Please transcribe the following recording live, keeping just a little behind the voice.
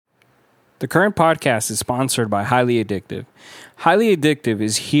The current podcast is sponsored by Highly Addictive. Highly Addictive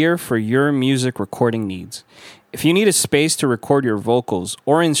is here for your music recording needs. If you need a space to record your vocals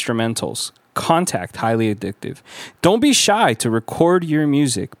or instrumentals, contact Highly Addictive. Don't be shy to record your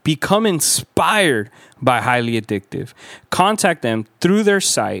music. Become inspired by Highly Addictive. Contact them through their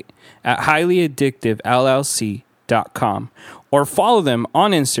site at highlyaddictivellc.com or follow them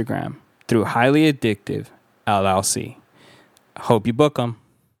on Instagram through Highly Addictive LLC. Hope you book them.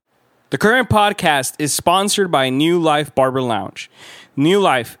 The current podcast is sponsored by New Life Barber Lounge. New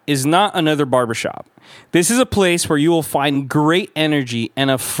Life is not another barbershop. This is a place where you will find great energy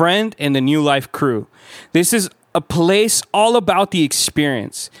and a friend in the New Life crew. This is a place all about the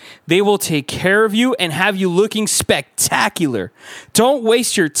experience. They will take care of you and have you looking spectacular. Don't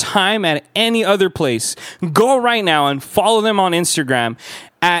waste your time at any other place. Go right now and follow them on Instagram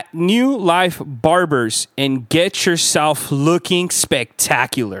at New Life Barbers and get yourself looking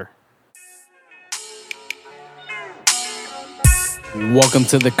spectacular. Welcome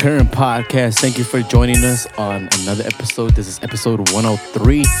to the current podcast. Thank you for joining us on another episode. This is episode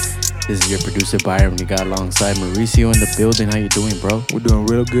 103. This is your producer Byron. We got alongside Mauricio in the building. How you doing, bro? We're doing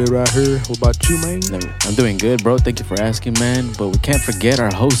real good right here. What about you, man? I'm doing good, bro. Thank you for asking, man. But we can't forget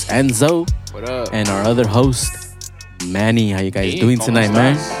our host Enzo. What up? And our other host Manny. How you guys doing tonight,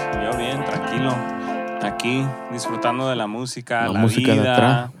 man? Yo bien, tranquilo. Aquí disfrutando de la música, La música de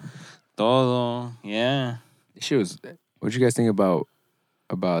atrás. Todo. Yeah. This was. What you guys think about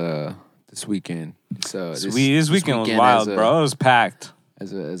this weekend? This weekend was wild, bro. It was packed.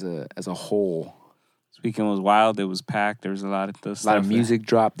 As a whole, this weekend was wild. It was packed. There was a lot of stuff. A lot of music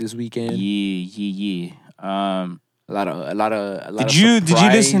dropped this weekend. Yeah. A lot of. Did you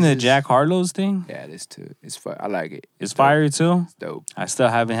listen to Jack Harlow's thing? Yeah, this too. It's fun. I like it. It's fire too. It's dope. I still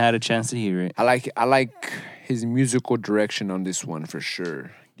haven't had a chance to hear it. I like his musical direction on this one for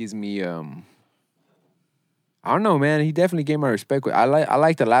sure. Gives me I don't know, man. He definitely gave my respect. I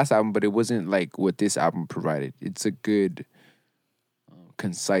like the last album, but it wasn't like what this album provided. It's a good,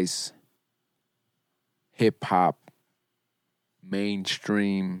 concise, hip hop,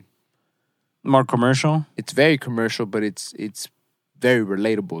 mainstream. More commercial. It's very commercial, but it's very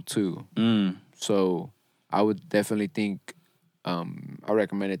relatable too. So I would definitely think I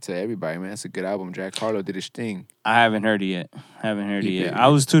recommend it to everybody, man. It's a good album. Jack Harlow did his thing. I haven't heard it yet. I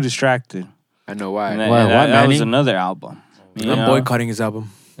was too distracted. I know why. That was another album. I'm boycotting his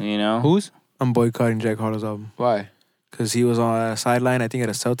album. You know? Whose? I'm boycotting Jack Harlow's album. Why? Because he was on a sideline, I think, at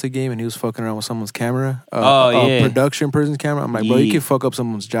a Celtic game, and he was fucking around with someone's camera. Production person's camera. I'm like, bro, you can fuck up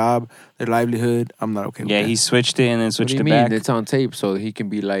someone's job, their livelihood. I'm not okay with that. Yeah, he switched it and then switched it back. What do you mean? Back. It's on tape, so he can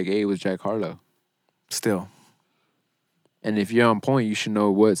be like, hey, it was Jack Harlow. Still. And if you're on point, you should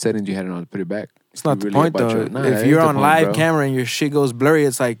know what settings you had it on to put it back. It's not the point, though. If you're on live camera and your shit goes blurry,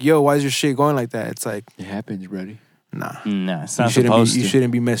 it's like, yo, why is your shit going like that? It's like... It happens, buddy. Nah. It's not supposed to. You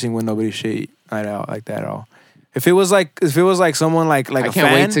shouldn't be messing with nobody's shit like that at all. If it was like someone like a fan... I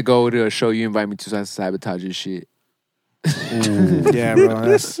can't wait to go to a show you invite me to sabotage your shit. Yeah, bro.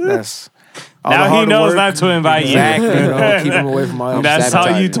 That's now he knows not to invite you. Exactly. Keep him away from all. That's how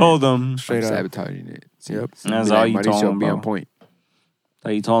you told him. Straight up. Sabotaging it. Yep. That's all you told him, be bro. on point. So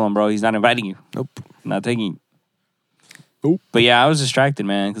you told him, bro, he's not inviting you. Nope. Not taking you. Nope. But yeah, I was distracted,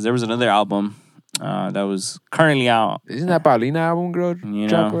 man, because there was another album that was currently out. Isn't that Paulina album, girl? You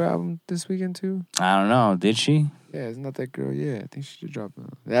drop know. her album this weekend, too? I don't know. Did she? Yeah, isn't that girl? Yeah, I think she should drop it.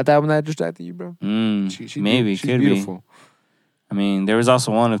 That album that distracted you, bro? She's could beautiful. Be. I mean, there was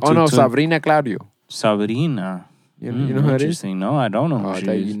also one of two. Oh, no, Sabrina Claudio. Sabrina. You know who that is? Interesting. No, I don't know who she I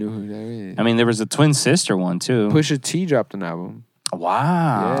thought is. you knew who that is. I mean, there was a twin sister one, too. Pusha T dropped an album.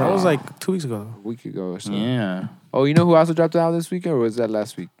 Wow. Yeah. That was like 2 weeks ago. A week ago or so. Yeah. Oh, you know who also dropped it out this weekend, or was that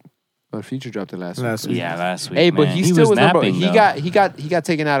last week? Oh, Future dropped it last week. Yeah, last week. Hey, but man. he still was number. napping, He got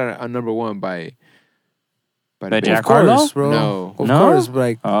taken out on number one by Jack Of course, Harlow? bro. No. Of No? course,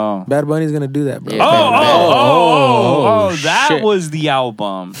 like Oh. Bad Bunny's gonna do that, bro. Yeah. That shit. was the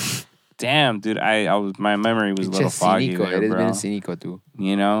album. Damn, dude, my memory was a little foggy cínico. there, Eres bro. bien cínico, tú.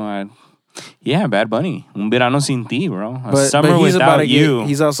 You know, yeah, Bad Bunny. Un verano sin ti, bro. A But summer he's about without to you.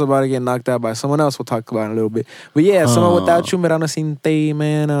 he's also about to get knocked out by someone else. We'll talk about it in a little bit. But yeah, Summer Without You, Verano Sin Te,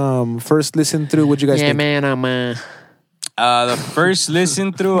 man. First listen through, what'd you guys think? Man, The first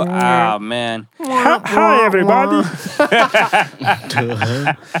listen through, man. Hi, everybody.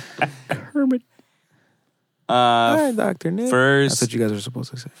 Kermit. Hi, Dr. Nick. First, That's what you guys are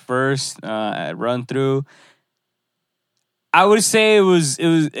supposed to say. first run through. I would say it was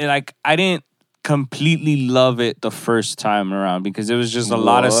like I didn't completely love it the first time around because it was just a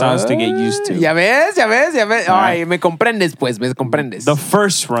lot of sounds to get used to. Ya ves. All right, me comprendes, pues, me comprendes. The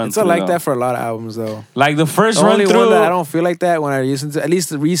first run It's through. like that for a lot of albums, though. Like the first The run only through. one that I don't feel like that when I listen to, at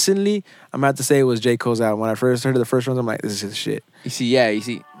least recently, I'm about to say it was J. Cole's album. When I first heard the first ones, I'm like, this is just shit. You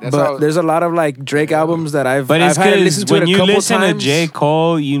see. That's But all. there's a lot of like Drake albums that I've But it's had to because listen to it when a you couple listen times. to J.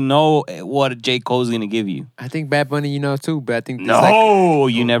 Cole, you know what J. Cole's going to give you. I think Bad Bunny, you know, too, but I think No,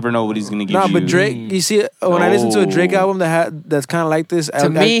 you never know what he's going to give you. No, but Drake, you see, when I listen to a Drake album that's kind of like this, to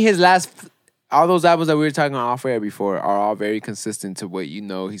me, his last, all those albums that we were talking off air before are all very consistent to what you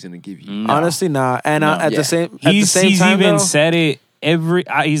know he's gonna give you. honestly, nah. And at the same He's time, even though, said it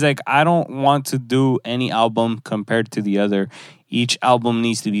he's like, I don't want to do any album compared to the other. Each album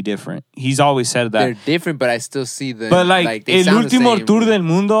needs to be different. He's always said that. They're different, but I still see them. But like they El sound the Último same. Tour del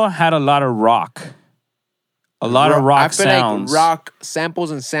Mundo had a lot of rock. A lot of rock I feel sounds. like rock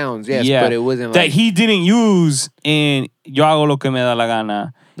samples and sounds, yes, Yeah, but it wasn't that like he didn't use in Yo Hago Lo Que Me Da La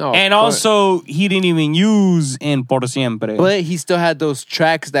Gana. No, And but- also, he didn't even use in Por Siempre. But he still had those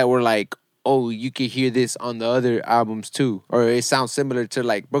tracks that were like, oh, you could hear this on the other albums too. Or it sounds similar to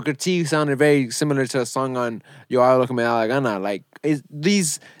like Booker T sounded very similar to a song on Yo Hago Lo Que Me Da La Gana. Like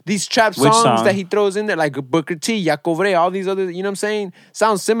these trap Which songs song? that he throws in there, like Booker T, Ya Cobré, all these other, you know what I'm saying?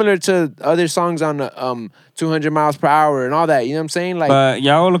 Sounds similar to other songs on 200 miles per hour and all that, you know what I'm saying? Like, But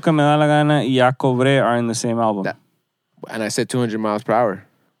Yo Hago Lo Que Me Da La Gana y Ya Cobré are in the same album. and I said 200 miles per hour.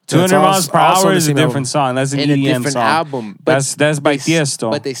 200 miles per also hour the is a same different album. song. That's an In a EDM different song. album. That's by Tiesto.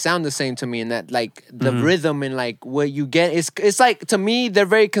 But they sound the same to me, and that like the rhythm and like what you get, it's like to me they're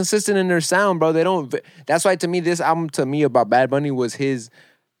very consistent in their sound, bro. They don't. That's why to me this album to me about Bad Bunny was his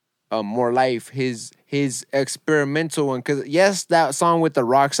More Life, his experimental one. Because yes, that song with the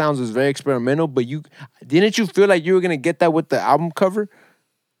rock sounds was very experimental, but you feel like you were gonna get that with the album cover?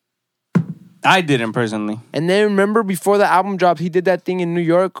 I didn't personally. And then remember before the album dropped, he did that thing in New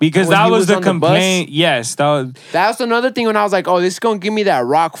York Because when that he was the on bus. complaint. Yes, That's another thing when I was like, oh, this is gonna give me that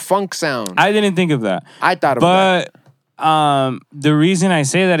rock funk sound. I didn't think of that. I thought about that. But the reason I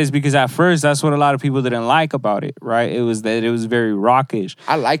say that is because at first that's what a lot of people didn't like about it, right? It was that it was very rockish.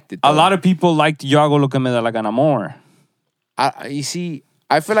 I liked it. A though. lot of people liked Yo Hago Lo Que Me Da La Gana more. You see,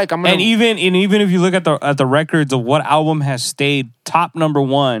 I feel like I'm gonna. And even if you look at the records of what album has stayed top number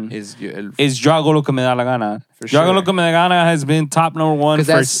one is Yo Hago Lo Que Me Da La Gana. For Yo Hago sure. Lo Que Me Da La Gana has been top number one 'Cause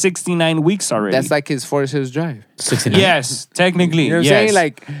for that's- 69 weeks already. That's like his Forest Hills Drive. 69. Yes, technically. You know what I'm yes. saying?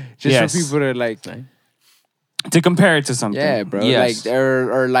 Like, just Yes. for people to like, to compare it to something. yeah, bro. Yes. Like,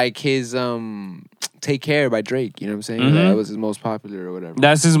 or like his Take Care by Drake. You know what I'm saying? Mhm. That was his most popular or whatever.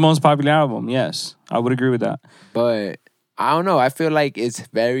 That's his most popular album. Yes, I would agree with that. But I don't know. I feel like it's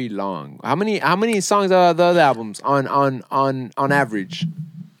very long. How many songs are the other albums on average?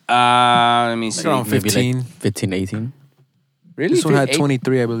 Let me see. around Maybe 15. like 15, 18. Really? This one had Eight-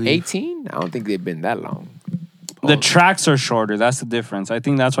 23, I believe. 18? I don't think they've been that long. The tracks are shorter. That's the difference. I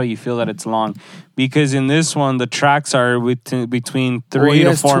think that's why you feel that it's long. Because in this one, the tracks are between 3 Well, he to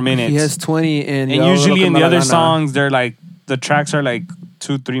has 4 tw- minutes. He has 20 in and Yo Hago usually Lo in Que the Me other Da La Gana. songs, they're like, the tracks are like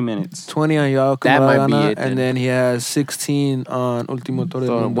 2-3 minutes. 20 on Yo Hago Lo Que That Me Da might La be Gana, it, then. and then he has 16 on Último Tour del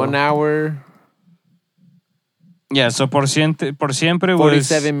So Mundo. 1 hour, Yeah, so Por Siempre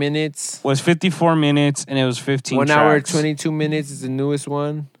 47 minutes. was 54 minutes and it was 15 1 tracks. hour, 22 minutes is the newest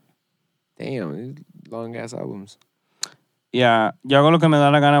one. Damn, these long ass albums. Yeah, Yo Hago Lo Que Me Da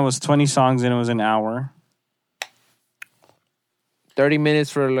La Gana was 20 songs and it was an hour. 30 minutes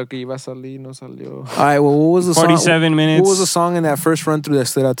for Lo Que Iba a Salir, No Salió. All right, well, what was the 47 song? minutes. What was the song in that first run through that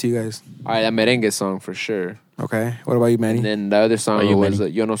stood out to you guys? All right, that merengue song for sure. Okay, what about you, Manny? And then the other song Are you was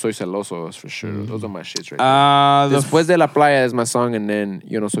Manny? Yo No Soy Celoso for sure. Those are my shits right there. Después de la playa is my song, and then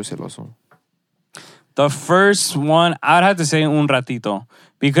Yo No Soy Celoso. The first one, I'd have to say Un Ratito.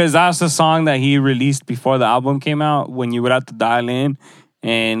 Because that's the song that he released before the album came out when you would have to dial in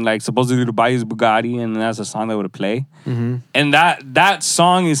and like supposedly to buy his Bugatti, and that's a song that would play. Mm-hmm. And that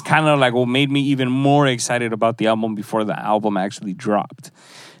song is kind of like what made me even more excited about the album before the album actually dropped.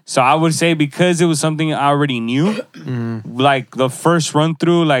 So I would say because it was something I already knew, like the first run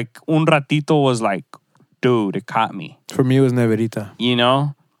through, like Un Ratito was like, dude, it caught me. For me, it was Neverita. You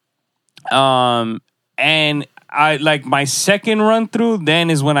know? And I like my second run through, then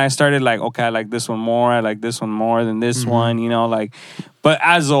is when I started like, okay, I like this one more. I like this one more than this one, you know, like, but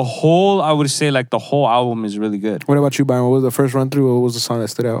as a whole, I would say like the whole album is really good. What about you, Byron? What was the first run through? What was the song that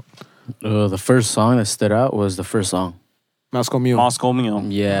stood out? The first song that stood out was the first song. Moscow Mule. Moscow Mule.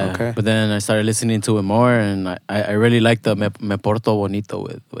 Yeah. Okay. But then I started listening to it more, and I really liked the Me Porto Bonito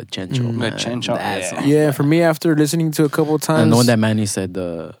with Chencho. man. With Chencho, That yeah. song. Yeah, for me, after listening to it a couple of times. And the one that Manny said,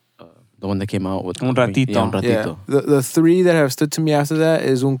 The one that came out with Un ratito. Yeah, un ratito. Yeah. The three that have stood to me after that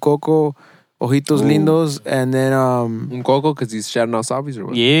is Un Coco, Ojitos Lindos, and then Un Coco because he's shouting out Salvis or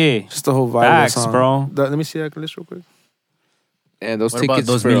what? Yeah. just the whole vibe Facts, of the song. bro. Let me see that list real quick. And those What about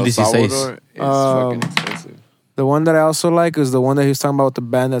tickets for El 2016? Salvador is fucking expensive. The one that I also like is the one that he was talking about with the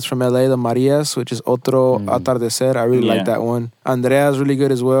band that's from LA, the Marias, which is Otro Atardecer. I really like that one. Andrea's really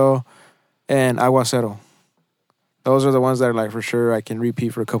good as well. And Aguacero. Those are the ones that are like for sure I can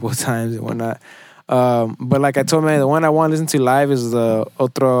repeat for a couple of times and whatnot. But like I told me, the one I want to listen to live is the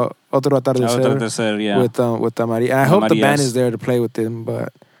Otro Atardecer yeah. with the Maria. And I hope the band is there to play with them.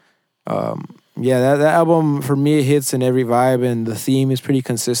 But yeah, that album for me it hits in every vibe, and the theme is pretty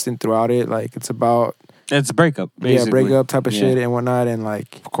consistent throughout it. Like it's about It's a breakup, basically. yeah, breakup type of shit and whatnot, and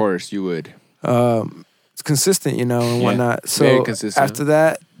like Of course, you would. it's consistent, you know, and whatnot. So Very consistent. after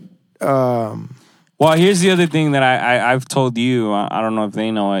that, Well, here's the other thing that I've told you. I don't know if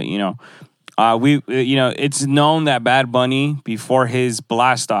they know it. You know, it's known that Bad Bunny before his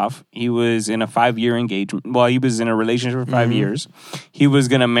blast off, he was in a 5-year engagement. Well, he was in a relationship for 5 years. He was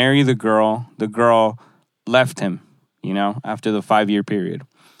gonna marry the girl. The girl left him. You know, after the 5-year period.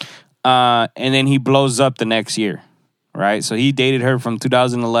 And then he blows up the next year, right? So he dated her from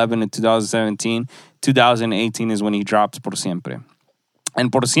 2011 to 2017. 2018 is when he drops Por Siempre.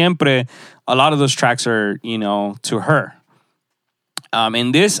 And Por Siempre, a lot of those tracks are, you know, to her.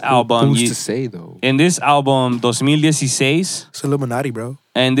 In this album... Who's to say, though? In this album, 2016... it's Illuminati, bro.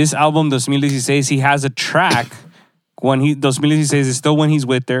 And this album, 2016, he has a track when 2016 is still when he's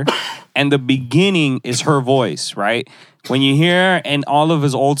with her. And the beginning is her voice, right? When you hear in all of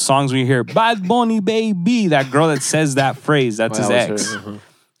his old songs, when you hear Bad Bunny, baby, that girl that says that phrase, that's his ex.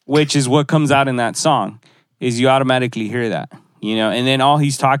 Which is what comes out in that song, is you automatically hear that, you know? And then all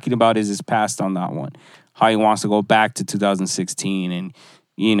he's talking about is his past on that one. How he wants to go back to 2016 and,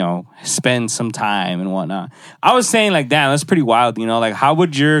 you know, spend some time and whatnot. I was saying like, damn, that's pretty wild, you know? Like, how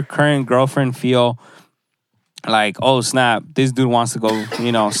would your current girlfriend feel like, oh, snap, this dude wants to go,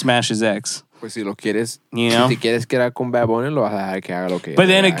 you know, smash his ex? Pues si lo quieres, you know? Si te quieres quedar con Bad Bunny, lo vas a dejar que haga lo que... But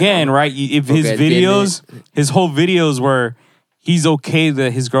then again, right, if his videos, his whole videos were, he's okay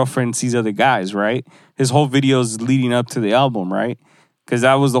that his girlfriend sees other guys, right? His whole videos leading up to the album, right? Because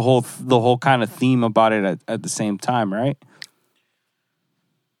that was the whole kind of theme about it at the same time, right?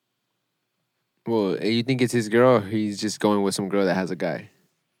 Well, you think it's his girl, or he's just going with some girl that has a guy?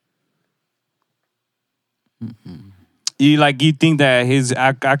 You think that his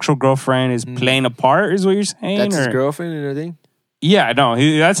actual girlfriend is playing a part, is what you're saying? That's his girlfriend and everything? Yeah, no,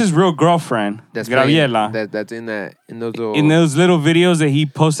 that's his real girlfriend. That's Gabriela. That's in those little videos that he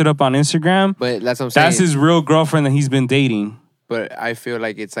posted up on Instagram. But that's what I'm saying. That's his real girlfriend that he's been dating. But I feel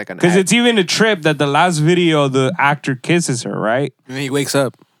like it's like an because it's even a trip that the last video the actor kisses her, right? And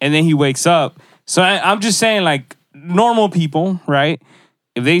then he wakes up. So I'm just saying, like, normal people, right?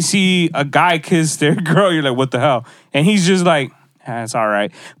 If they see a guy kiss their girl, you're like, what the hell? And he's just like, it's all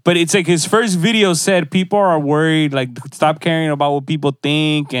right. But it's like his first video said people are worried, like, stop caring about what people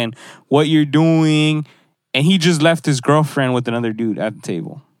think and what you're doing. And he just left his girlfriend with another dude at the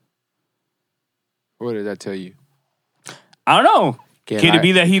table. What did that tell you? I don't know. Could it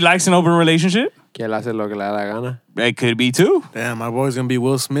be that he likes an open relationship? Que él hace lo que le da la gana? It could be too. Damn, my boy's gonna be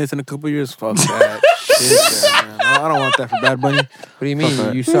Will Smith in a couple years. Fuck that shit, man. I don't want that for Bad Bunny. What do you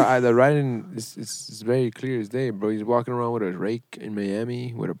mean? You saw the writing is very clear as day, bro. He's walking around with a rake in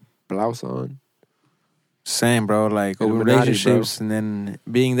Miami with a blouse on. Same, bro. Like open Illuminati, relationships and then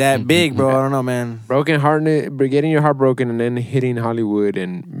being that big, bro. I don't know, man. Broken heart, getting your heart broken, and then hitting Hollywood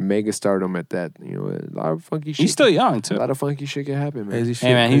and mega stardom at that. You know, a lot of funky shit. He's still young too. A lot of funky shit can happen, man. Crazy shit,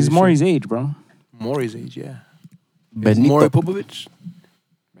 hey man, he's Maury's age, bro. Maury's age, yeah. Benito. Maury Popovich.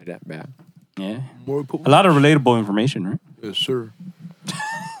 Yeah. Maury Popovich. A lot of relatable information, right? Yes, sir.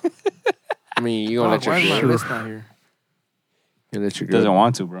 I mean, you gonna let your girl list not here? You let your girl Doesn't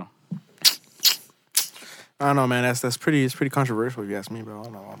want to, bro. I don't know, man. It's pretty controversial if you ask me, bro. I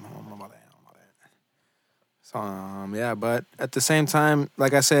don't know about that. So yeah, but at the same time,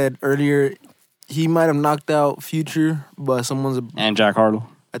 like I said earlier, he might have knocked out Future, but and Jack Harlow.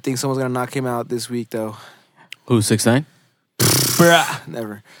 I think someone's gonna knock him out this week, though. Who, 6ix9ine? Bruh.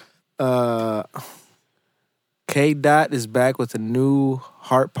 Never. K. Dot is back with a new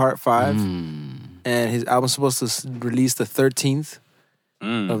Heart Part 5, and his album's supposed to release the 13th.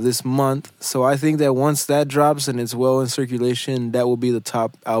 Of this month. So I think that once that drops and it's well in circulation, that will be the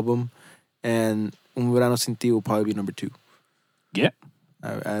top album. And Un Verano Sin Ti will probably be number 2. Yeah.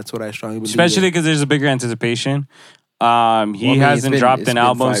 That's what I strongly believe. Especially because there's a bigger anticipation. He hasn't dropped an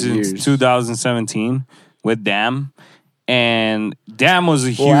album since 2017 with Damn. And Damn was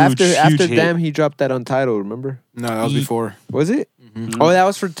a huge, Well, after huge hit. Damn, he dropped that Untitled. Remember? No, that was before. Was it? Oh, that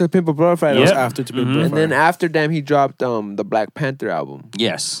was for To Pimp a Butterfly. That was Yep. after To Be Mhm. And then after Damn, he dropped the Black Panther album.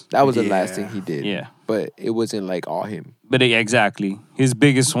 Yes. That was the last Yeah. thing he did. Yeah. But it wasn't like all him. But exactly. His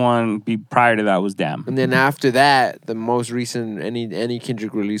biggest one prior to that was Damn. And then after that, the most recent any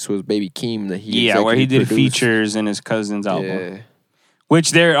Kendrick release was Baby Keem that he Yeah, where he did executive produced. features in his cousin's album. Yeah.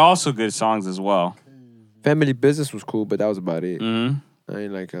 Which they're also good songs as well. Family Business was cool, but that was about it. hmm I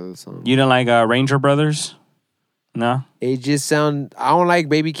ain't like other songs. You don't like Ranger Brothers? No? It just I don't like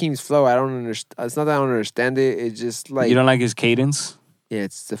Baby Keem's flow. I don't understand. It's not that I don't understand it. It's just like You don't like his cadence? yeah,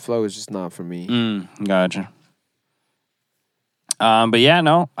 the flow is just not for me. Gotcha. But yeah,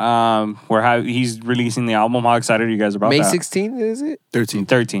 no. He's releasing the album. How excited are you guys about May that? 16th, is it? 13.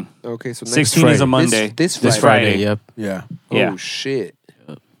 13. Okay, so next 16 is a Friday. Monday. This This Friday. Friday, yep. Yeah. Yeah. Oh shit!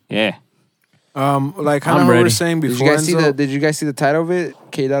 Yeah. Like kind I'm of what we were ready. saying Did before. you guys see Enzo, Did you guys see the title of it?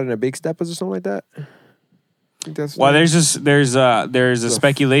 K-Dot and the Big Steppers or something like that? I think that's Well, there's a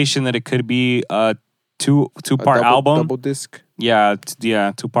speculation that it could be a two-part album. double disc. Yeah,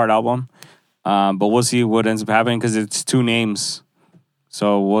 2-part album. But we'll see what ends up happening because it's 2 names.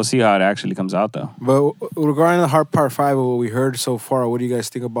 So we'll see how it actually comes out, though. But regarding the Heart Part 5 of what we heard so far, what do you guys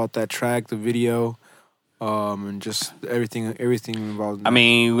think about that track, the video, and just everything involved in I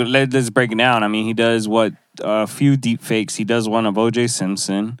mean, let's break it down. I mean, he does a few deep fakes. He does one of O.J.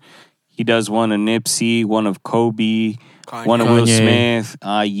 Simpson. He does one of Nipsey, one of Kobe, Kanye. one of Will Kanye. Smith,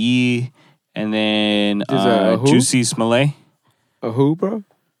 Yee, and then There's a who? Juicy Smollett. A who, bro?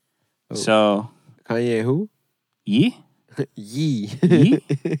 Oh. So, Kanye who? Yee? Yee. Yee?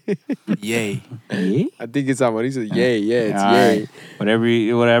 Yay. Yee? I think it's on. He said, "Yay, yeah, it's All yay." right.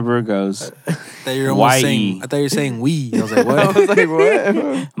 Whatever it goes. I thought you were Why? almost saying. I thought you were saying we. I was like, I what? was like,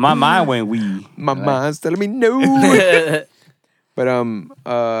 "What?" My mind went wee. My mind's telling me no. But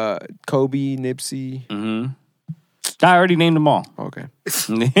Kobe, Nipsey. hmm I already named them all. Okay.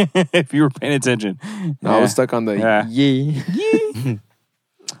 If you were paying attention. No, I was stuck on the Yeah. yay.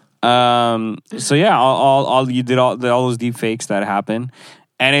 So yeah, all you did all those deep fakes that happen,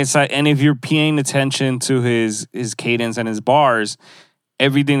 and it's like, and if you're paying attention to his cadence and his bars,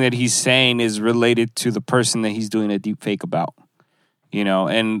 everything that he's saying is related to the person that he's doing a deep fake about, you know,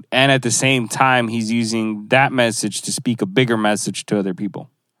 and at the same time he's using that message to speak a bigger message to other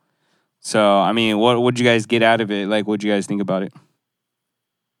people. So I mean, what would you guys get out of it? Like, what do you guys think about it?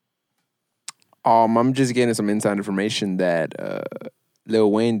 I'm just getting some inside information that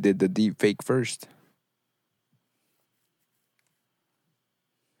Lil Wayne did the deep fake first.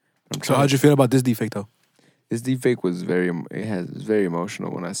 So how'd you feel about this defect though? This deep fake was it's very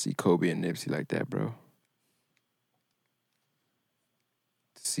emotional when I see Kobe and Nipsey like that, bro.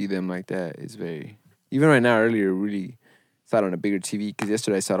 To see them like that is very. Even right now, earlier, really saw it on a bigger TV because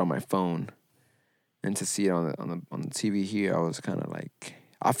yesterday I saw it on my phone, and to see it on the TV here, I was kind of like,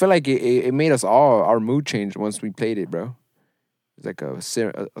 I feel like it made us all our mood change once we played it, bro. It's like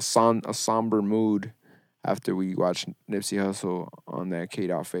a somber mood after we watched Nipsey Hussle on that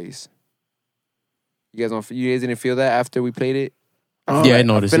K-Dot face. You guys didn't feel that after we played it? Yeah, I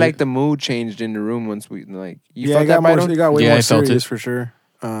noticed I feel it. like the mood changed in the room once we like. You Yeah, felt that, Byron? it got way Yeah, more I felt serious it. for sure.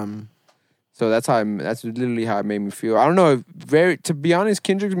 So that's literally how it made me feel. I don't know. To be honest,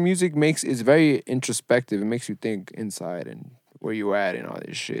 Kendrick's music is very introspective. It makes you think inside and where you at and all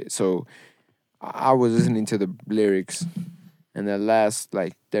this shit. So I was listening to the lyrics, and the last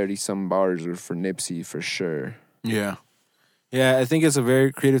like 30 some bars are for Nipsey for sure. Yeah. Yeah, I think it's a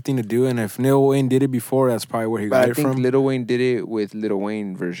very creative thing to do, and if Lil Wayne did it before, that's probably where he But got I it think from. Lil Wayne did it with Lil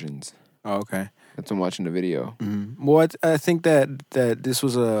Wayne versions. Oh, okay. That's what I'm watching the video. Well, I think that this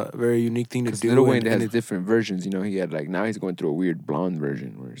was a very unique thing to Because do. Lil Wayne and has different versions. You know, he had like now he's going through a weird blonde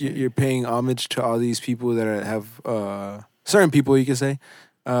version. Where it's like- you're paying homage to all these people that have certain people, you can say,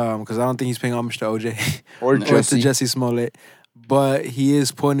 because I don't think he's paying homage to OJ or or to Jussie. Jussie Smollett, but he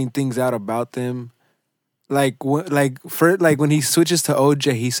is pointing things out about them. Like when he switches to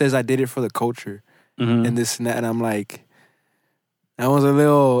OJ, he says, "I did it for the culture," and this and that, and I'm like, that was a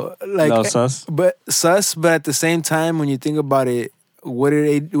little like Little sus. but at the same time, when you think about it, what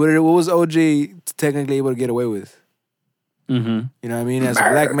was OJ technically able to get away with? Mm-hmm. You know what I mean? As a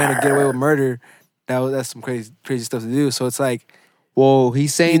black man to get away with murder, that's some crazy stuff to do. So it's like, Well,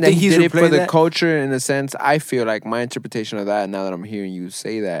 he's saying You that think he he's did it for replayed the that? culture in a sense. I feel like my interpretation of that, now that I'm hearing you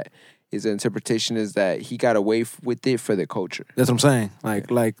say that, is the interpretation is that he got away with it for the culture. that's what I'm saying.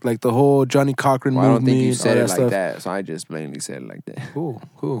 Like the whole Johnny Cochran Well, I movement. don't think you said all it like stuff. that, so I just plainly said it like that. Cool.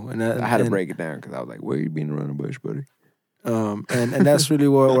 And I had to break it down because I was like, "Where you being around the bush, buddy?" And that's really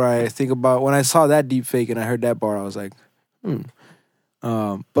where I think about when I saw that deep fake and I heard that bar. I was like,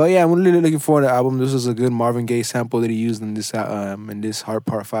 But yeah, I'm really looking forward to the album. This is a good Marvin Gaye sample that he used in this Hard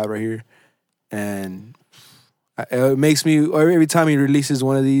Part 5 right here. And it makes me, every time he releases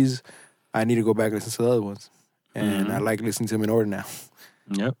one of these, I need to go back and listen to the other ones. And I like listening to him in order now.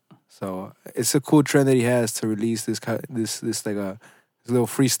 Yep. So it's a cool trend that he has to release this like this little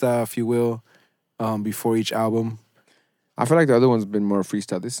freestyle, if you will, before each album. I feel like the other one's been more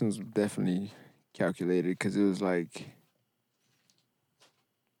freestyle. This one's definitely calculated because it was like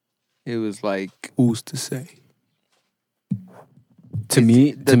Who's to say? To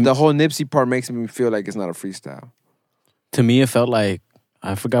me, the whole Nipsey part makes me feel like it's not a freestyle. To me, it felt like,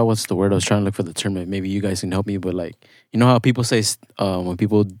 I forgot what's the word. I was trying to look for the term. Maybe you guys can help me. But like, you know how people say when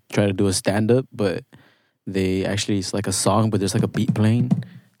people try to do a stand up, but they actually, it's like a song, but there's like a beat playing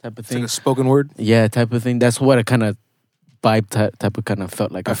type of It's thing. like a spoken word. Yeah, type of thing. That's what it kind of vibe type of kind of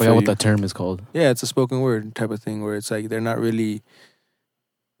felt like. I forgot feel what you. that term is called. Yeah, it's a spoken word type of thing where it's like they're not really.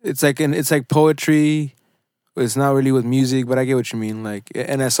 It's like poetry. It's not really with music, but I get what you mean. Like,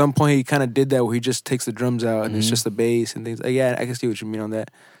 and at some point he kind of did that where he just takes the drums out and it's just the bass and things. Like, yeah, I can see what you mean on that.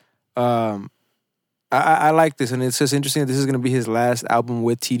 I like this, and it's just interesting that this is gonna be his last album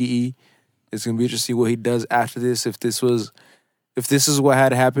with TDE. It's gonna be interesting what he does after this. If this is what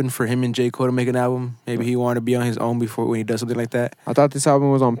had happened for him and J. Cole to make an album, maybe he wanted to be on his own before when he does something like that. I thought this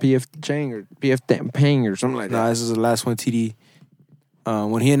album was on PF Chang or PF Pang or something like that. Nah, this is the last one, TDE.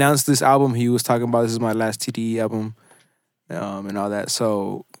 When he announced this album, he was talking about this is my last TDE album, and all that.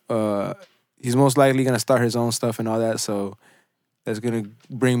 So he's most likely gonna start his own stuff and all that. So that's gonna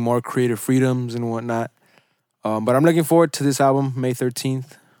bring more creative freedoms and whatnot. But I'm looking forward to this album, May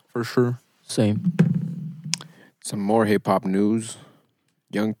 13th, for sure. Same. Some more hip hop news.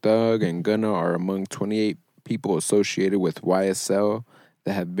 Young Thug and Gunna are among 28 people associated with YSL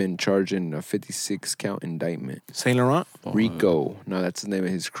that have been charged in a 56 count indictment. Saint Laurent? Rico. No, that's the name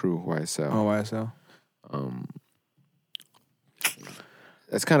of his crew, YSL. Oh, YSL.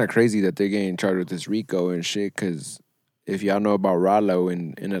 That's kind of crazy that they're getting charged with this Rico and shit, because if y'all know about Rollo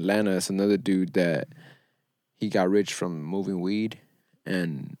in Atlanta, it's another dude that he got rich from moving weed,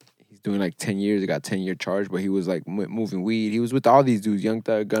 and he's doing like 10 years. He got 10-year charge, but he was like moving weed. He was with all these dudes, Young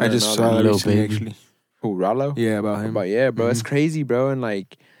Thug, Gunna, I just and all saw that. that Lil recently, Baby. actually. Who, Rollo? Yeah, about him. But yeah, bro, it's crazy, bro. And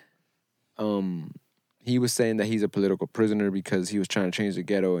like, he was saying that he's a political prisoner because he was trying to change the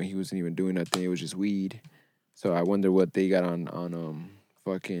ghetto and he wasn't even doing nothing. It was just weed. So I wonder what they got on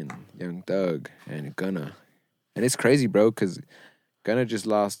fucking Young Thug and Gunna. And it's crazy, bro, because Gunna just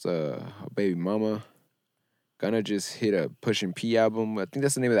lost a baby mama. Gunna just hit a Pushin' P album. I think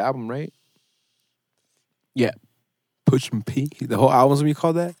that's the name of the album, right? Yeah. Pushin' P? The whole album's gonna be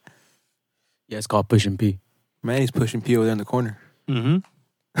called that? Yeah, it's called Push and P. Man, he's pushing P over there in the corner. Mm-hmm.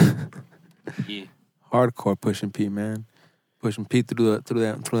 Yeah. Hardcore pushing P, man. Pushing P through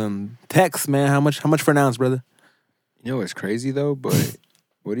them texts, man. How much for an ounce, brother? You know what's crazy, though? But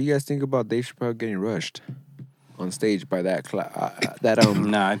what do you guys think about Dave Chappelle getting rushed on stage by that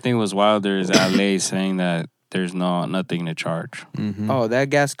Nah, I think it was Wilder's LA saying that there's nothing to charge. Mm-hmm. Oh, that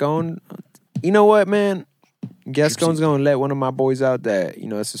Gascon. You know what, man? Gascon's gonna let one of my boys out that,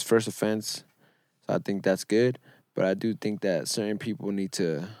 it's his first offense. So I think that's good. But I do think that certain people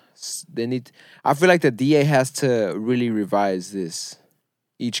I feel like the DA has to really revise this.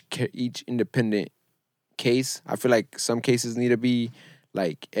 Each independent case. I feel like some cases need to be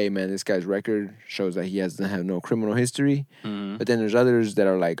like, hey man, this guy's record shows that he doesn't have no criminal history. Mm-hmm. But then there's others that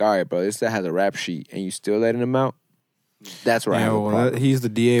are like, all right, bro, this guy has a rap sheet and you still letting him out. That's where I have a problem. He's the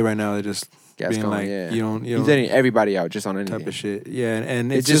DA right now. That just being Gascon, like, yeah. you don't He's letting everybody out just on anything. type of shit. Yeah,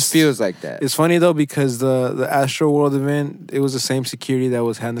 and It just feels like that. It's funny though because the Astro World event, it was the same security that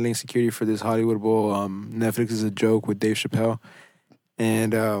was handling security for this Hollywood Bowl. Netflix is a joke with Dave Chappelle,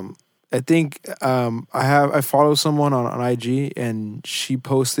 and I think I follow someone on IG, and she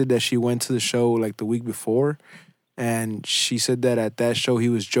posted that she went to the show like the week before, and she said that at that show he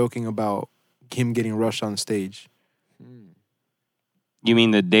was joking about him getting rushed on stage. You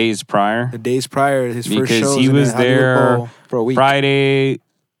mean the days prior? The days prior, his first show Because he was there For a week. Friday,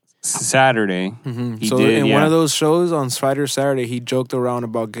 Saturday. Mm-hmm. He So did, in yeah. one of those shows on Friday or Saturday, he joked around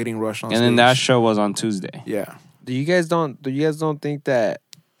about getting rushed on And stage. then that show was on Tuesday. Yeah. Do you guys don't think that?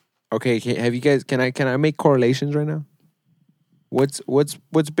 Okay, have you guys? Can I make correlations right now? What's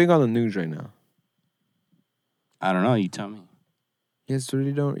big on the news right now? I don't know. You tell me. You guys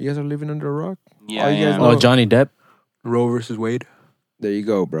really don't. You guys are living under a rock. Yeah, Oh, you guys yeah. know- Oh, Johnny Depp. Roe versus Wade. There you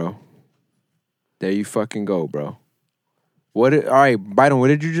go, bro. There you fucking go, bro. All right, Biden. What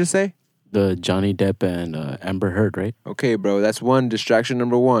did you just say? The Johnny Depp and Amber Heard, right? Okay, bro. That's one distraction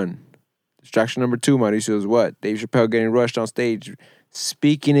number one. Distraction number 2, Mauricio, is what? Dave Chappelle getting rushed on stage,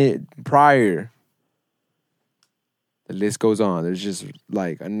 speaking it prior. The list goes on. There's just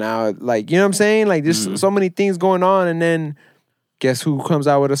like, now, like, you know what I'm saying? Like, there's so many things going on, and then guess who comes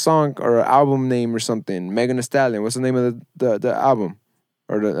out with a song or an album name or something? Megan Thee Stallion. What's the name of the album?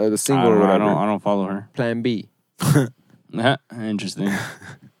 Or the single or whatever? I don't follow her. Plan B. Interesting.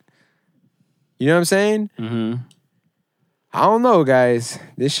 You know what I'm saying? Mm-hmm. I don't know, guys.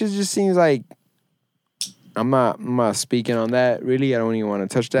 This shit just seems like I'm not speaking on that really. I don't even want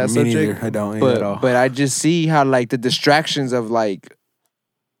to touch that Me subject. neither. I don't at all. But I just see how like the distractions of like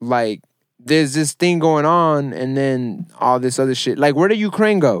there's this thing going on and then all this other shit. Like, where did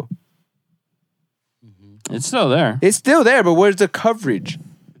Ukraine go? It's still there. It's still there, but where's the coverage?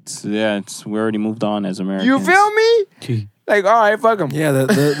 We already moved on as Americans. You feel me? Like, all right, fuck them. Yeah,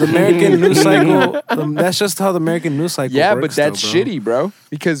 the American news cycle. That's just how the American news cycle Yeah, works. but that's though, bro. shitty, bro.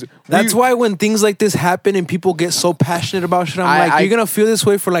 Because That's why when things like this happen and people get so passionate about shit, you're gonna feel this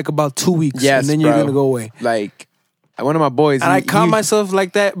way for like about 2 weeks, Yes, and then you're bro. gonna go away. like one of my boys, And I caught myself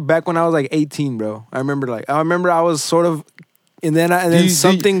like that back when I was like 18, bro. I remember I was sort of, and then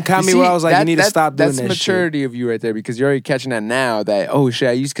something caught me where I was like, you need to stop doing that's that maturity of you right there, because you're already catching that now. That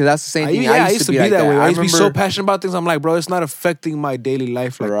because that's the same shit. thing. I used to be like that way. I used to be so remember- passionate about things. I'm like, bro, it's not affecting my daily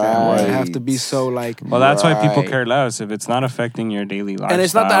life like that. Where I have to be so like. Well, that's why people Right. care less if it's not affecting your daily life. And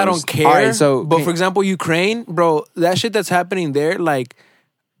it's not that I don't care. All right, so but for example, Ukraine, bro, that shit that's happening there, like,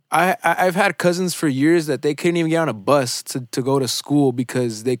 I've had cousins for years that they couldn't even get on a bus to go to school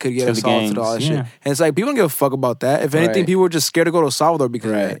because they could get To the assaulted gangs, all that shit. yeah. And it's like, people don't give a fuck about that. If anything, Right. people were just scared to go to El Salvador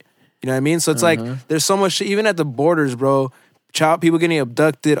because of Right. that. You know what I mean? So it's like, there's so much shit, even at the borders, bro. People getting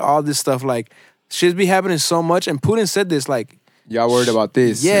abducted, all this stuff, like, shit be happening so much. And Putin said this, like, y'all worried about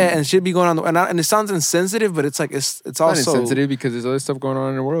this. yeah, and shit be going on. And it sounds insensitive, but it's like, it's It's not also insensitive because there's other stuff going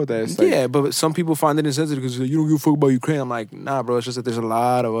on in the world that's like, yeah, but some people find it insensitive because you don't give a fuck about Ukraine. I'm like, nah, bro. It's just that there's a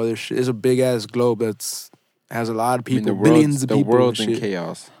lot of other shit. It's a big ass globe has a lot of I mean, people, the billions of the people. world's and in shit.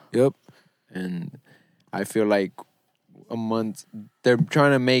 chaos. Yep. And I feel like they're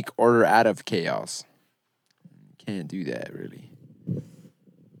trying to make order out of chaos. Can't do that, really.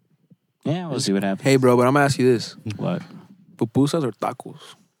 Yeah, we'll see what happens. Hey, bro, but I'm gonna ask you this: What? pupusas or tacos?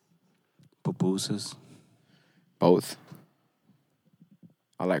 Pupusas. Both.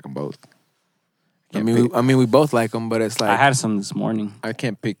 I like them both. I mean, we both like them, but it's like, I had some this morning. I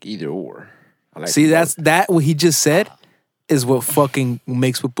can't pick either or. I like see, them that's both. that what he just said is what fucking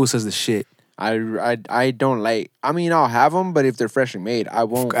makes pupusas the shit. I don't like. I mean, I'll have them, but if they're freshly made, I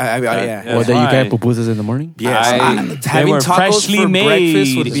won't. Yeah. That's Well, then you why. get pupusas in the morning? Yes. They Having were tacos freshly for made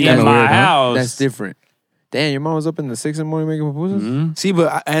breakfast would be in kinda my weird, huh? house. That's different. Damn, your mom was up in the 6 in the morning making pupusas? Mhm. See,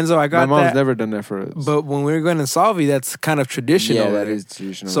 but Enzo, I My got mom's that. never done that for us. But when we were going to Salvi, that's kind of traditional. yeah, that there. is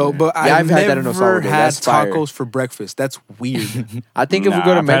traditional. So, there. but yeah, I've had that in El never Salvador. had That's fire. tacos for breakfast. That's weird. I think if we Nah,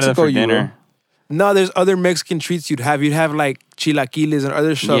 go to I've had it Mexico, for you will. dinner. No, there's other Mexican treats you'd have. You'd have like chilaquiles and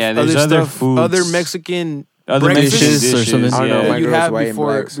other stuff. Yeah, there's other foods. Other Mexican Other breakfast Mexican dishes or dishes. something. I don't know, yeah. my that you'd girl's have white and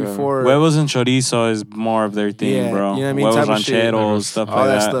before black, so- before Huevos and chorizo is more of their thing, Yeah, bro. you know what I mean? Huevos Type of shit. rancheros, stuff all like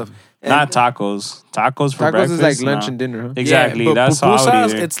that that. stuff. Not tacos. Tacos for Tacos breakfast. is like lunch no. and dinner, huh? Exactly. Yeah, but That's how I would pupusas,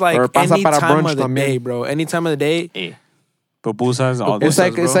 eat it. it's like Or pasa any para time brunch of the también. day, bro. Any time of the day. Eh. Pupusas all It's day.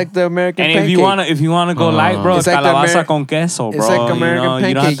 like bro. the American And pancake. if you wanna go light, bro, It's it's like the calabaza Ameri- con queso, bro. It's like American you know, pancake.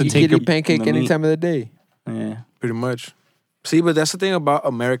 You don't have to You take get your your pancake the any meat. time of the day. Yeah. Pretty much. See, but that's the thing about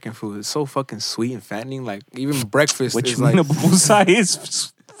American food. It's so fucking sweet and fattening. Like even breakfast What is you like mean a pupusa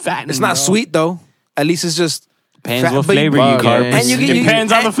is fat? it's not sweet though. At least it's just Depends fat, what but flavor you you get. get. And you get-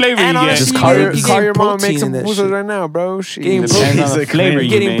 Depends on the flavor and you get. honestly, Just you're carbs. getting Call your mom make protein some in that pupusas shit. right now, bro. She Getting Depends on the protein. flavor You're you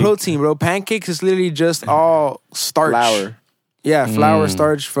getting make. protein, bro. Pancakes is literally just all starch. flour. Yeah, flour,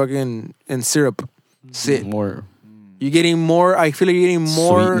 starch, fucking, and syrup. Sit. More. You're getting more. I feel like you're getting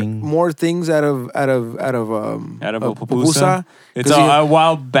Sweetening. more things out of Out of a pupusa. It's 'Cause a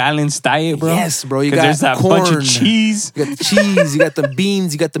well balanced diet, bro. Yes, bro. You 'Cause got there's that corn, bunch of cheese. You got the cheese. You got the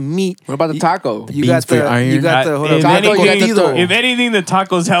beans. You got the meat. What about the taco? You Beans got for the. iron. You got the. Hold if, up. Taco, you got the anything, taco. if anything, the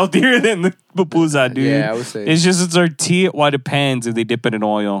taco's healthier than the pupusa, dude. Yeah, I would say. It's just a tortilla. Well, it depends if they dip it in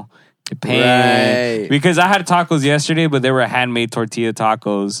oil. Depends. Right. Because I had tacos yesterday, but they were handmade tortilla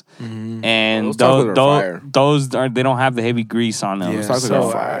tacos, and Those tacos are fire. those are they don't have the heavy grease on them. Yeah, tacos so,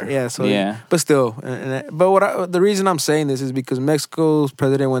 are fire. yeah, so Yeah. but still, but the reason I'm saying this is because Mexico's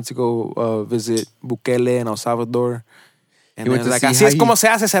president went to go visit Bukele in El Salvador, and He went he was to like, see "Así how es como se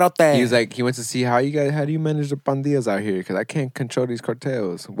hace, cerote." He was like, he went to see how do you manage the pandillas out here? Because I can't control these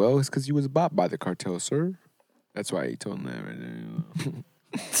cartels. Well, it's because you was bought by the cartel, sir. That's why he told him that right there.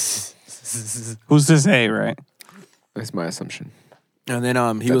 Who's to say, right? That's my assumption. And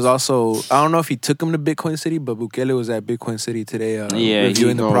then he was also, I don't know if he took him to Bitcoin City, but Bukele was at Bitcoin City today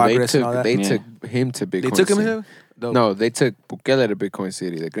reviewing the progress and all that. They took him to Bitcoin They took him City. here? No, they took Bukele to Bitcoin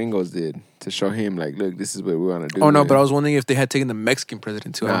City. The gringos did to show him, like, look, this is what we want to do. Oh, no, but I was wondering if they had taken the Mexican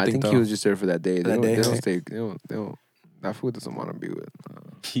president too. Nah, I think he was just there for that day. For that day, They don't right? stay. They don't. That food doesn't want to be with.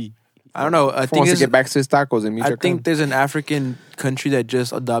 I don't know. I He think wants to get back to his tacos in Michoacan. I think there's an African country that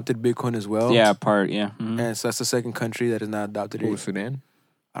just adopted Bitcoin as well. Yeah, Mhm. And so that's the second country that has not adopted it. Sudan,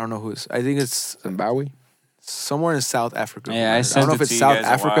 I don't know who it's. I think it's Zimbabwe. somewhere in South Africa. Yeah, I don't sent know it if it's to you South guys a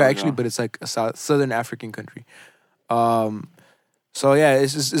Africa while actually, ago. but it's like a southern African country. So yeah,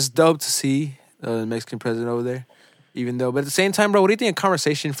 it's dope to see the Mexican president over there. Even though, but at the same time, bro, what do you think a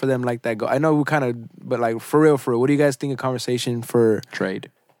conversation for them like that go? I know we kind of, but like for real, what do you guys think a conversation for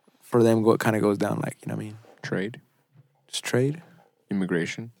them kind of goes down like? You know what I mean? Trade, Just trade.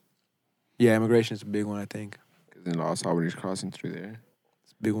 immigration. Yeah, immigration is a big one. I think Because in Los Albert's crossing through there.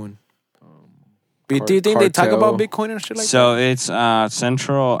 it's a big one. But do you think they talk about Bitcoin and shit like So that? it's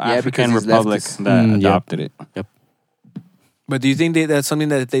Central Yeah, because African he's Republic leftist. that Yeah. adopted it. But do you think that's something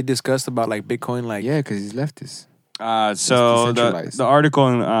that they discussed about like Bitcoin? Like, Yeah, because he's leftist. So decentralized. the article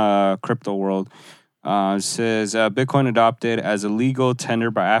in Crypto World says Bitcoin adopted as a legal tender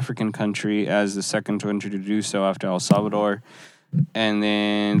by African country as the second country to do so after El Salvador. And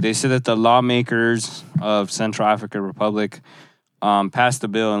then they said that the lawmakers of Central African Republic passed the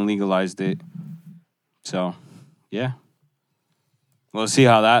bill and legalized it. So, yeah. We'll see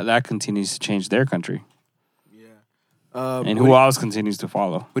how that continues to change their country. And who else continues to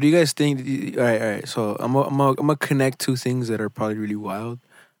follow. What do you guys think? All right. So I'm gonna connect two things that are probably really wild,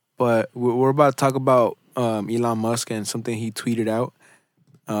 but we're about to talk about Elon Musk and something he tweeted out.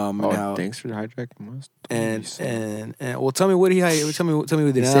 Now, Thanks for hijacking Musk. and well, tell me what he tell me what he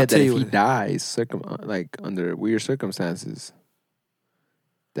He did. said that if what he dies, like under weird circumstances,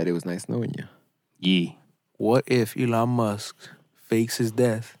 that it was nice knowing you. Yeah. What if Elon Musk fakes his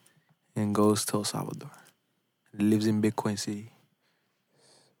death and goes to El Salvador? Lives in Bitcoin City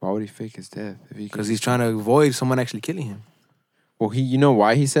Why would he fake his death? because he's trying to avoid someone actually killing him. Well, you know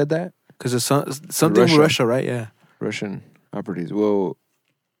why he said that? Because it's something with Russia, right? Yeah. Russian operatives. Well,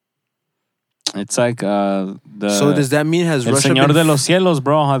 It's like the So does that mean has El Russia Señor been de los Cielos,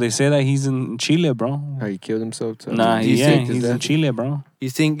 bro. How they say that he's in Chile, bro. how he killed himself. Nah, Do you he's think his in death- Chile, bro. You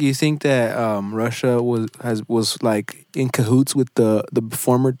think that Russia was like in cahoots with the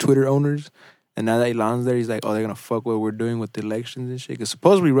former Twitter owners, and now that Elon's there, he's like, oh, they're gonna fuck what we're doing with the elections and shit. Because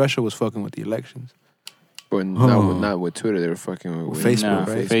supposedly Russia was fucking with the elections. But not with Twitter. They were fucking with Facebook,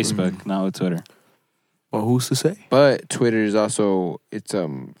 Nah, right? Facebook, not with Twitter. Well, who's to say? But Twitter is also it's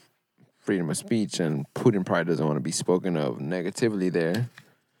freedom of speech, and Putin probably doesn't want to be spoken of negatively there.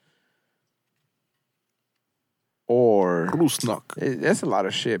 Or that's a lot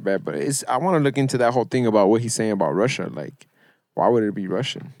of shit, man. But I want to look into that whole thing about what he's saying about Russia. Like, why would it be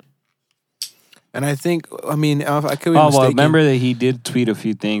Russian? And I think, I mean, I could be Oh, mistaken. well, remember that he did tweet a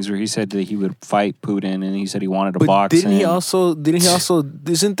few things where he said that he would fight Putin, and he said he wanted to but box didn't he him. also?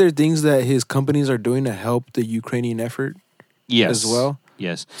 Isn't there things that his companies are doing to help the Ukrainian effort Yes. as well?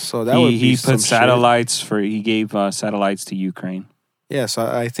 Yes. So that would be he some put satellites he gave satellites to Ukraine. shit. Yeah, so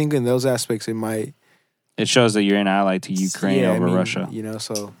I think in those aspects it might. It shows that you're an ally to Ukraine Yeah, over I mean, Russia. You know,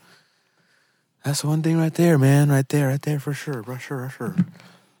 so that's one thing right there, man. Right there for sure. Russia.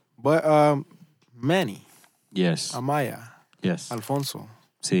 But Manny, Yes. Amaya, Yes. Alfonso.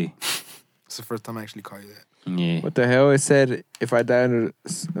 See. It's the first time I actually call you that. Yeah. What the hell? It said if I die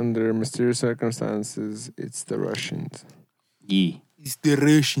under mysterious circumstances, it's the Russians. Yeah. It's the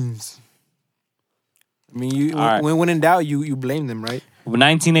Russians. I mean, you All right. when in doubt, you blame them, right?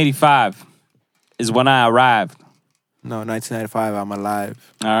 1985 is when I arrived. No, 1995. I'm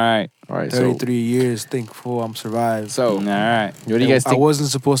alive. All right. All right, 33 years. Thankful I'm survived. so All right. what do you guys I think? wasn't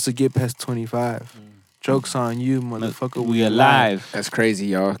supposed to get past 25. Joke's on you, motherfucker. We alive. That's crazy,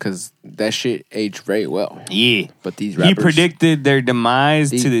 y'all, because that shit aged very well. Yeah. But these rappers, He predicted their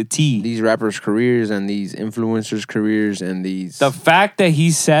demise These- to the T. these rappers' careers and these influencers' careers and these. The fact that he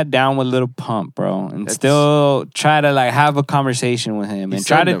sat down with Lil Pump, bro, and That's- still try to like have a conversation with him He and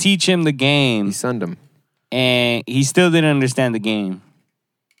try sunned to him. teach him the game, he sunned them. and he still didn't understand the game.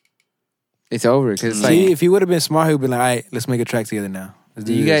 It's over because it's See, like. if he would have been smart, he would be like, all right, let's make a track together now. Let's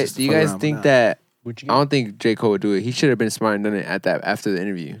Do you this. guys do you Fuck guys around, think but that? What'd you I don't think J. Cole would do it. He should have been smart and done it after the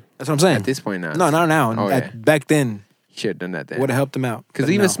interview. That's what I'm saying. At this point now. No, not now. Oh, yeah. Back then, He should have done that then. would have helped him out. Because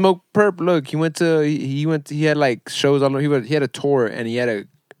But even no. Smoke Perp, look, he had like shows all over. He had a tour and he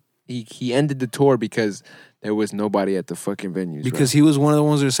he ended the tour because there was nobody at the fucking venues. Because he was one of the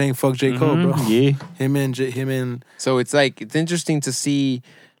ones that were saying fuck J. Cole, bro. Yeah. Him and So it's like it's interesting to see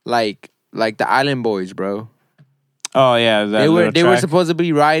like the Island Boys, bro. Oh yeah, They were supposed to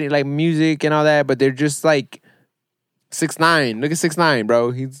be writing like music and all that, but they're just like 6ix9ine. Look at 6ix9ine,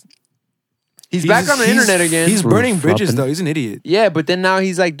 bro. He's back on the internet again. He's burning bridges though. He's an idiot. Yeah, but then now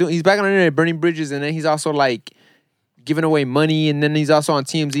he's like he's back on the internet burning bridges, and then he's also like giving away money, and then he's also on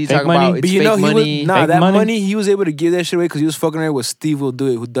TMZ talking money? about it's But you fake know, money. that money? money he was able to give that shit away because he was fucking around with Steve Will Do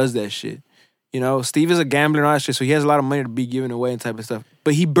It, who does that shit. You know, Steve is a gambler and all that shit, so he has a lot of money to be giving away and type of stuff.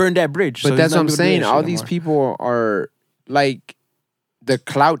 But he burned that bridge. But so that's he's what not I'm able to do saying. that All shit these anymore. people are like the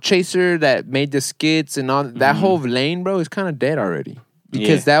clout chaser that made the skits and all that whole lane, bro, is kind of dead already.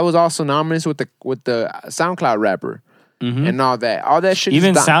 Because that was also synonymous with the SoundCloud rapper and all that. All that shit.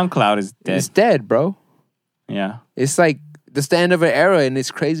 Even is SoundCloud is dead. It's dead, bro. Yeah. It's like the end of an era, and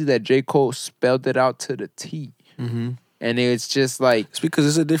it's crazy that J. Cole spelled it out to the T. Mm-hmm. And it's just like It's because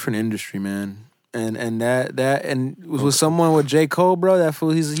it's a different industry, man. And with someone with J. Cole, bro, that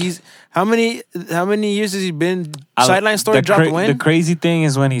fool, he's how many years has he been? Sideline Story dropped when? The crazy thing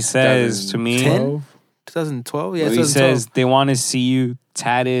is when he says to me, 2012? Yeah, he 2012. says they want to see you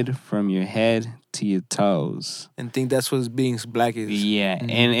tatted from your head to your toes. And think that's what being black is. Yeah,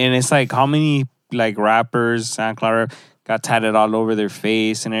 and it's like how many like rappers, SoundCloud got tatted all over their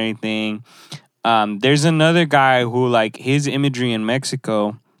face and everything. There's another guy who like his imagery in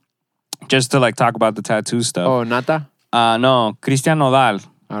Mexico, just to like talk about the tattoo stuff. Oh, Nata? No, Cristian Nodal,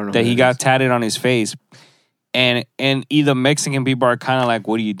 I don't know. that he got tatted on his face. And either Mexican people are kind of like,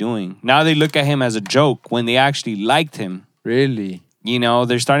 what are you doing? Now they look at him as a joke when they actually liked him. Really? You know,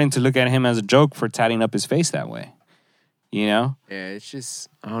 they're starting to look at him as a joke for tatting up his face that way. You know? Yeah, it's just,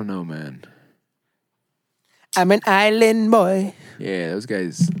 I don't know, man. I'm an island boy. Yeah, those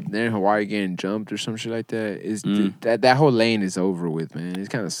guys, they're in Hawaii getting jumped or some shit like that. It's that whole lane is over with, man. It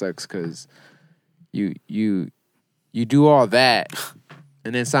kind of sucks because you do all that,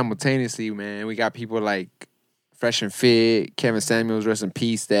 and then simultaneously, man, we got people like Fresh and Fit, Kevin Samuels, rest in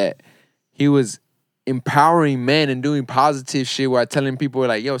peace, that he was empowering men and doing positive shit while telling people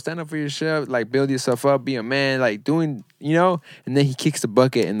like, yo, stand up for yourself, like build yourself up, be a man, like doing, you know, and then he kicks the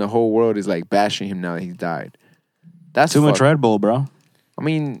bucket and the whole world is like bashing him now that he's died. That's Too much Red Bull, bro. I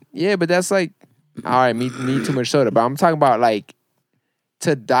mean, yeah, but that's like, all right, me too much soda. But I'm talking about like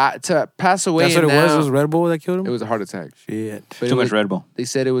to pass away. That's what it now, was? It was Red Bull that killed him? It was a heart attack. Shit. But Too much Red Bull. They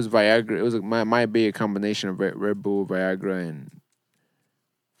said it was Viagra. It was might be a combination of Red Bull, Viagra, and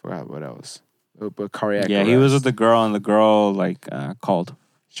forgot what else. But cardiac. Yeah, he was with the girl, and the girl like called.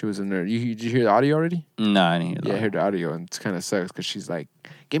 She was in there. Did you hear the audio already? No, I didn't hear that. Yeah, I heard the audio, and it kind of sucks because she's like,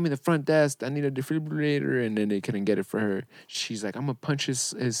 "Give me the front desk. I need a defibrillator," and then they couldn't get it for her. She's like, "I'm gonna punch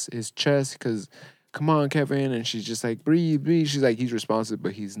his chest because, come on, Kevin," and she's just like, "Breathe, breathe." She's like, "He's responsive,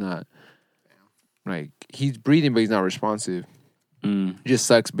 but he's not. Like he's breathing, but he's not responsive." It just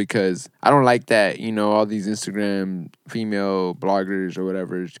sucks because I don't like that. You know, all these Instagram female bloggers or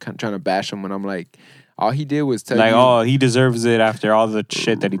whatever kind of trying to bash him when I'm like, all he did was tell like, you, oh, he deserves it after all the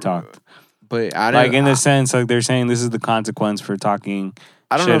shit that he talked. But I Like in the sense, like they're saying this is the consequence for talking.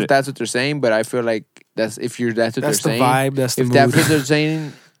 I don't know shit. if that's what they're saying, but I feel like that's what That's they're the saying. vibe. That's the If mood. that's what they're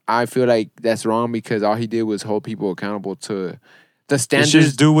saying, I feel like that's wrong because all he did was hold people accountable to the It's standards.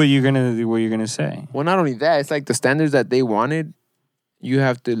 just do what you're gonna say. Well, not only that, it's like the standards that they wanted. You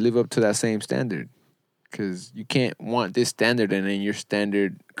have to live up to that same standard because you can't want this standard and then your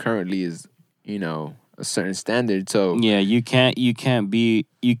standard currently is, you know, a certain standard. So Yeah, you can't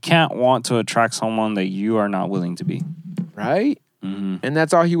want to attract someone that you are not willing to be. right. Mm-hmm. And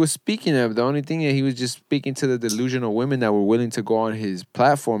that's all he was speaking of. The only thing that he was just speaking to the delusional women that were willing to go on his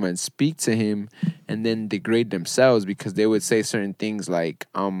platform and speak to him and then degrade themselves because they would say certain things like,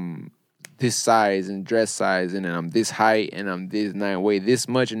 this size and dress size and then I'm this height and I'm this and I weigh this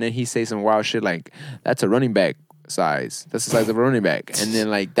much. And then he say some wild shit like, that's a running back size. That's the size of a running back. And then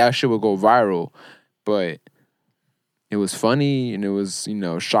like that shit would go viral. But it was funny and it was, you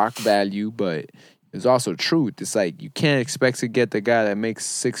know, shock value, but it's also truth. It's like you can't expect to get the guy that makes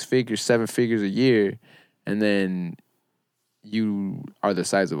 6 figures, 7 figures a year, and then you are the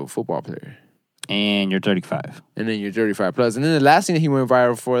size of a football player. And you're 35. And then you're 35 plus. And then the last thing that he went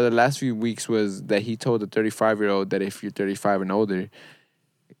viral for the last few weeks was that he told the 35-year-old that if you're 35 and older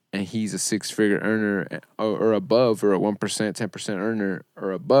and he's a 6-figure earner or above or a 1%, 10% earner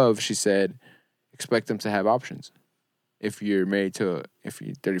or above, she said, expect them to have options. If you're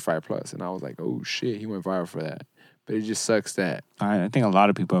 35 plus. And I was like, oh shit, he went viral for that. But it just sucks that I think a lot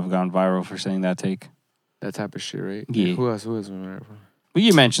of people have gone viral for saying that take. that type of shit, right? Yeah. Who else went viral for? Well,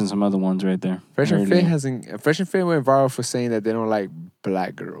 you mentioned some other ones right there. Fresh and earlier. Fit went viral for saying that they don't like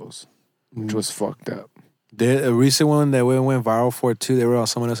black girls, which was fucked up. A recent one that went viral for too. They were on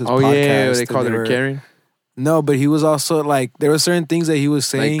someone else's Oh podcast. yeah, they called and her were- Karen. No, but he was also like there were certain things that he was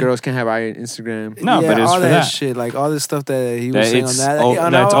saying. Like girls can have Instagram. No, yeah, but it's all for that that. shit, like all this stuff that he was That saying on it's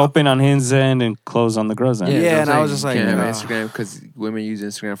that. that's I- open on his end and closed on the girl's end. Yeah, girls and I was just like, can't have no. Instagram because women use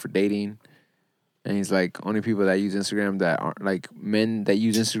Instagram for dating, and he's like only people that use Instagram that aren't like men that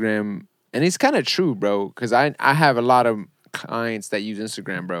use Instagram, and it's kind of true, bro. Because I have a lot of clients that use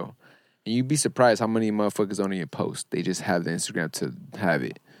Instagram, bro, and you'd be surprised how many motherfuckers don't even post. They just have the Instagram to have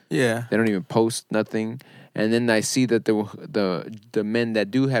it. Yeah, They don't even post nothing. And then I see that the men that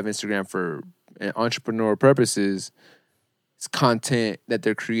do have Instagram for entrepreneurial purposes, it's content that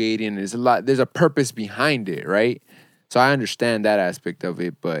they're creating. There's a purpose behind it, right? So I understand that aspect of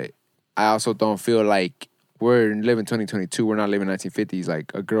it, but I also don't feel like we're living 2022. We're not living 1950s.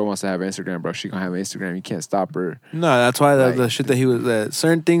 Like a girl wants to have Instagram, bro. She gonna have Instagram. You can't stop her. no, that's why the shit that he was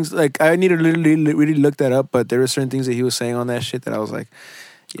certain things. Like I need to really look that up, but there were certain things that he was saying on that shit that I was like,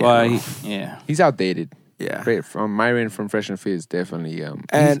 yeah, Well, no. He's outdated. Yeah. Great. From Myron from Fresh and Fit is definitely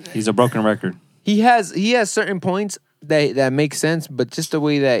And he's a broken record. he has certain points that make sense, but just the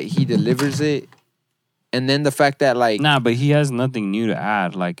way that he delivers it, and then the fact that like Nah, but he has nothing new to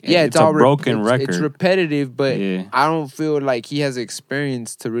add. Like, yeah, it's a all broken record. It's repetitive, but Yeah. I don't feel like he has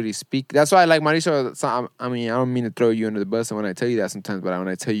experience to really speak. That's why I like Mauricio. I mean, I don't mean to throw you under the bus, and when I tell you that sometimes, but when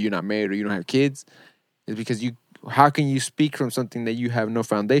I tell you you're not married or you don't have kids, it's because you. How can you speak from something that you have no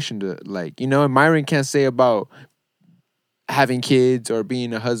foundation to, like, you know? And Myron can't say about having kids or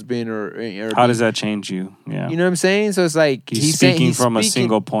being a husband or How does that change you? Yeah. you know what I'm saying? So it's like He's saying speaking from a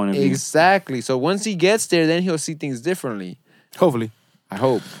single point of view. Exactly. So once he gets there, then he'll see things differently. hopefully. I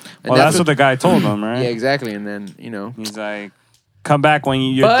hope. And Well, that's what the guy told him, right? Yeah, exactly. And then, you know. He's like, come back when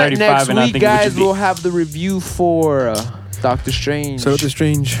you're But 35 next and I week, think what guys, you we'll have the review for Doctor Strange. So Doctor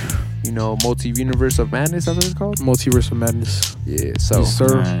Strange, You know, Multi-Universe of Madness, that's what it's called? Multiverse of Madness. Yeah, so Yes,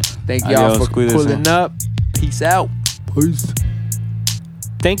 sir. Right. thank y'all Adios, for cuídese. pulling up. Peace out. Peace.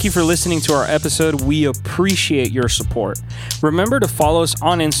 Thank you for listening to our episode. We appreciate your support. Remember to follow us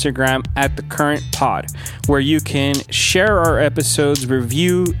on Instagram at The Current Pod, where you can share our episodes,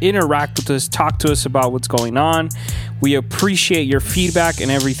 review, interact with us, talk to us about what's going on. We appreciate your feedback and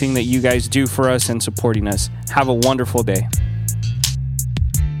everything that you guys do for us and supporting us. Have a wonderful day.